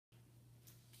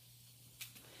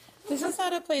This is how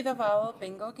to play the vowel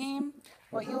bingo game.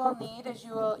 What you will need is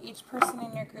each person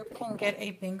in your group can get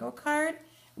a bingo card.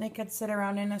 And they could sit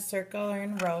around in a circle or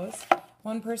in rows.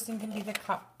 One person can be the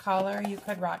caller. You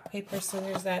could rock, paper,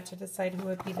 scissors that to decide who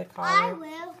would be the caller. I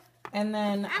will. And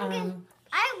then I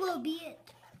will be it.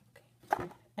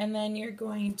 And then you're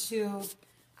going to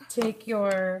take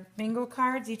your bingo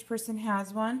cards. Each person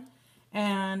has one.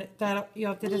 And that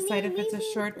you'll have to decide if it's a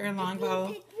short or long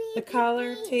vowel. The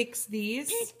caller takes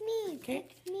these. Okay.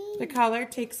 The caller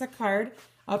takes a card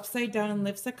upside down and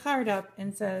lifts a card up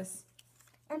and says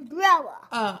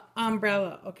umbrella.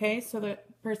 Umbrella. Okay. So the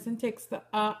person takes the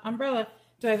umbrella.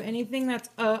 Do I have anything that's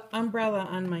umbrella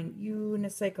on mine?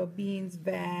 Unicycle, beans,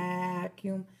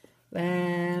 vacuum,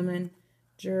 lemon,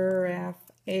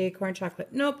 giraffe, acorn, chocolate.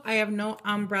 Nope. I have no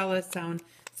umbrella sound.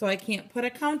 So I can't put a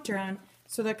counter on.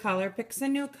 So the caller picks a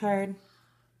new card.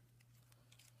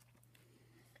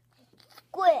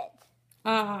 Squid.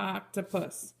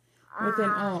 Octopus. With an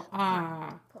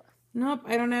O. Nope,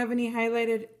 I don't have any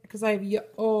highlighted because I have yo.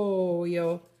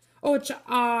 Oh,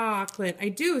 chocolate. I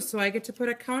do, so I get to put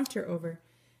a counter over.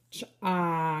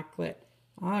 Chocolate.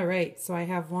 All right, so I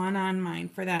have one on mine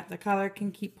for that. The caller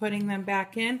can keep putting them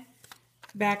back in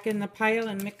the pile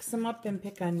and mix them up and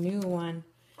pick a new one.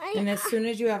 And as soon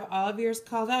as you have all of yours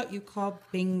called out, you call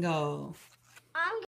bingo.